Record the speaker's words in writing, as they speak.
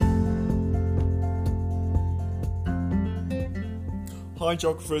Hi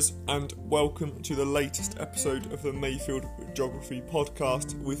geographers, and welcome to the latest episode of the Mayfield Geography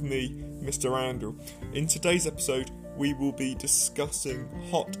Podcast with me, Mr. Randall. In today's episode, we will be discussing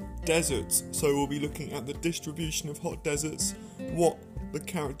hot deserts. So we'll be looking at the distribution of hot deserts, what the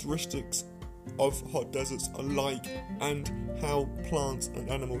characteristics of hot deserts are like, and how plants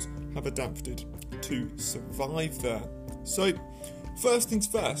and animals have adapted to survive there. So, first things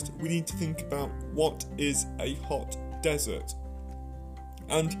first, we need to think about what is a hot desert.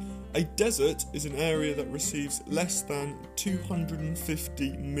 And a desert is an area that receives less than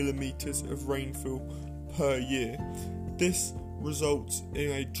 250 millimetres of rainfall per year. This results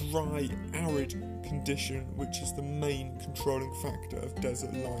in a dry, arid condition, which is the main controlling factor of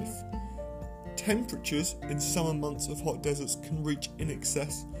desert life. Temperatures in summer months of hot deserts can reach in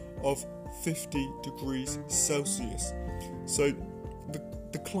excess of 50 degrees Celsius. So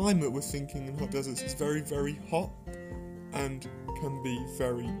the climate we're thinking in hot deserts is very, very hot and can be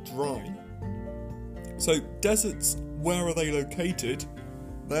very dry. So deserts, where are they located?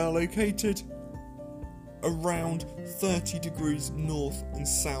 They are located around 30 degrees north and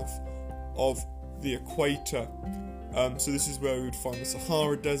south of the equator. So this is where we would find the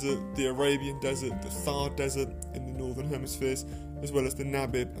Sahara Desert, the Arabian Desert, the Thar Desert in the northern hemispheres, as well as the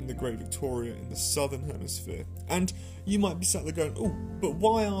Namib and the Great Victoria in the southern hemisphere. And you might be sat there going, oh, but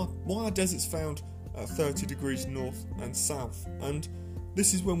why are deserts found at 30 degrees north and south? And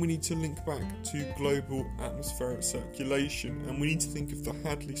this is when we need to link back to global atmospheric circulation, and we need to think of the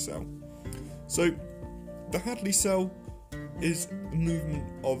Hadley cell. So the Hadley cell is a movement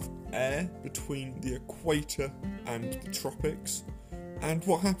of air between the equator and the tropics, and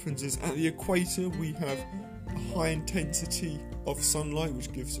what happens is at the equator we have a high intensity of sunlight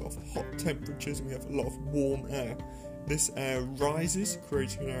which gives off hot temperatures, and we have a lot of warm air. This air rises,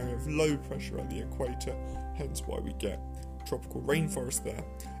 creating an area of low pressure at the equator, hence why we get tropical rainforest there.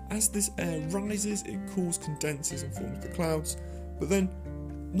 As this air rises, it cools, condenses and forms the clouds, but then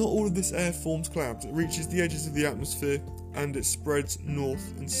not all of this air forms clouds. It reaches the edges of the atmosphere and it spreads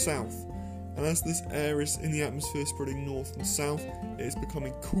north and south. And as this air is in the atmosphere spreading north and south, it is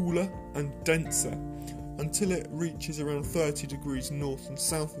becoming cooler and denser until it reaches around 30 degrees north and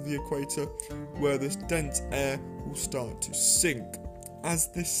south of the equator, where this dense air will start to sink. As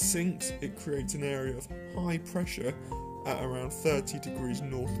this sinks, it creates an area of high pressure at around 30 degrees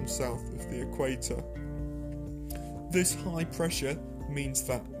north and south of the equator. This high pressure means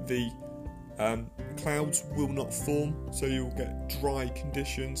that the clouds will not form, so you'll get dry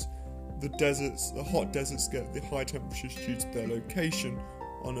conditions. The hot deserts get the high temperatures due to their location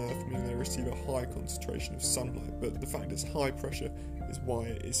on Earth, meaning they receive a high concentration of sunlight, but the fact it's high pressure is why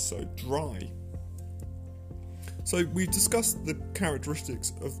it is so dry. So we've discussed the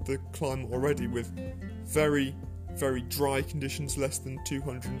characteristics of the climate already, with very, very dry conditions, less than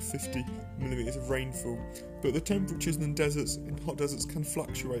 250 millimetres of rainfall, but the temperatures in hot deserts can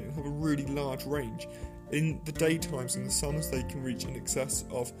fluctuate and have a really large range. In the daytimes, in the summers, they can reach in excess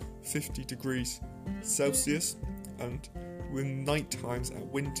of 50 degrees Celsius, and in night times at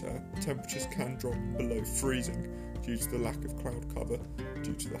winter, temperatures can drop below freezing due to the lack of cloud cover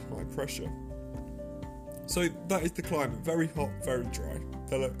due to the high pressure. So that is the climate, very hot, very dry,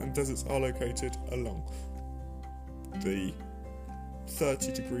 and deserts are located along the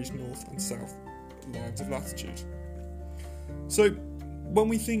 30 degrees north and south lines of latitude. So when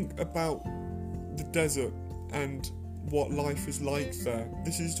we think about the desert and what life is like there,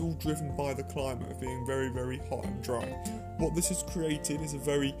 this is all driven by the climate of being very, very hot and dry. What this has created is a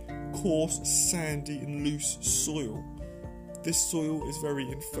very coarse, sandy and loose soil. This soil is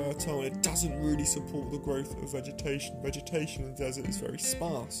very infertile and it doesn't really support the growth of vegetation. Vegetation in the desert is very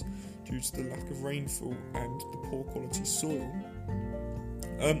sparse due to the lack of rainfall and the poor quality soil.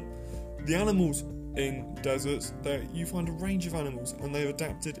 The animals in deserts, you find a range of animals, and they've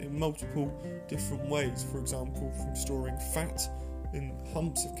adapted in multiple different ways. For example, from storing fat in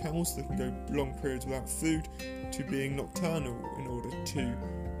humps of camels, so they can go long periods without food, to being nocturnal in order to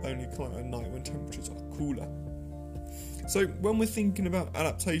only come out at night when temperatures are cooler. So when we're thinking about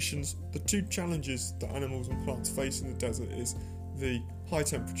adaptations, the two challenges that animals and plants face in the desert is the high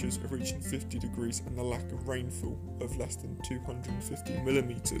temperatures of reaching 50 degrees and the lack of rainfall of less than 250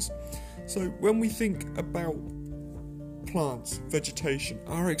 millimetres. So when we think about plants, vegetation,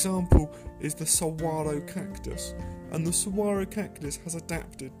 our example is the saguaro cactus. And the saguaro cactus has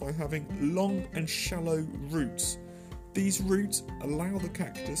adapted by having long and shallow roots. These roots allow the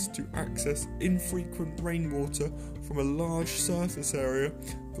cactus to access infrequent rainwater from a large surface area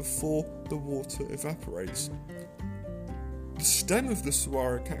before the water evaporates. The stem of the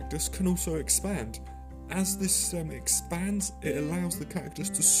saguaro cactus can also expand, as this stem expands, it allows the cactus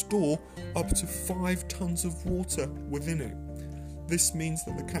to store up to 5 tons of water within it. This means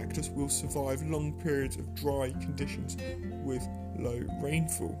that the cactus will survive long periods of dry conditions with low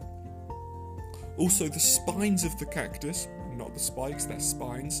rainfall. Also, the spines of the cactus, not the spikes, they're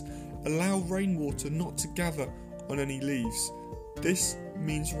spines, allow rainwater not to gather on any leaves. This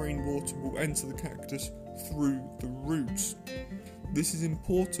means rainwater will enter the cactus through the roots. This is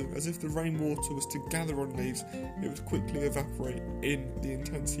important, as if the rainwater was to gather on leaves, it would quickly evaporate in the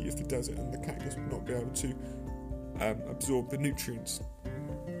intense heat of the desert and the cactus would not be able to absorb the nutrients.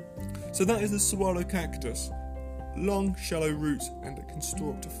 So that is the saguaro cactus. Long, shallow roots, and it can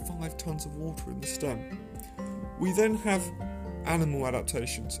store up to 5 tons of water in the stem. We then have animal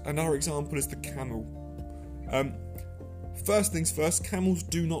adaptations, and our example is the camel. First things first, camels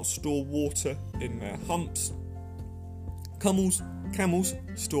do not store water in their humps. Camels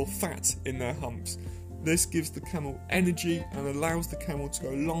store fat in their humps. This gives the camel energy and allows the camel to go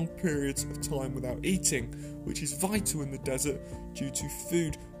long periods of time without eating, which is vital in the desert due to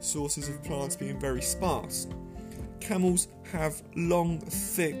food sources of plants being very sparse. Camels have long,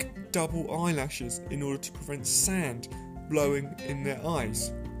 thick, double eyelashes in order to prevent sand blowing in their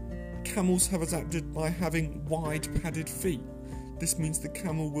eyes. Camels have adapted by having wide, padded feet. This means the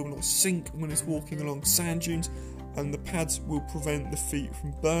camel will not sink when it's walking along sand dunes, and the pads will prevent the feet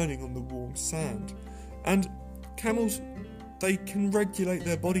from burning on the warm sand. And camels, they can regulate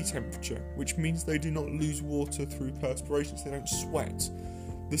their body temperature, which means they do not lose water through perspiration, so they don't sweat.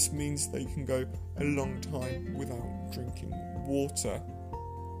 This means they can go a long time without drinking water.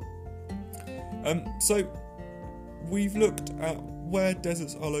 So we've looked at where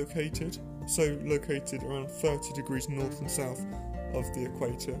deserts are located, so located around 30 degrees north and south of the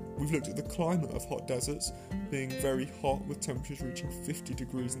equator. We've looked at the climate of hot deserts, being very hot with temperatures reaching 50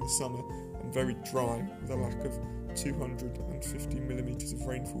 degrees in the summer and very dry with a lack of 250 millimetres of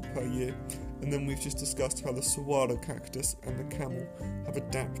rainfall per year. And then we've just discussed how the saguaro cactus and the camel have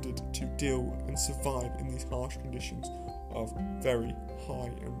adapted to deal and survive in these harsh conditions of very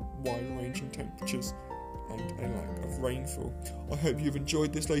high and wide-ranging temperatures and a lack of rainfall. I hope you've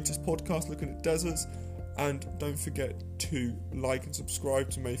enjoyed this latest podcast looking at deserts, and don't forget to like and subscribe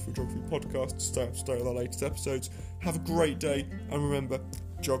to Mayfield Geography Podcast to stay up to date with our latest episodes. Have a great day, and remember,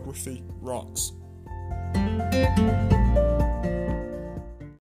 geography rocks.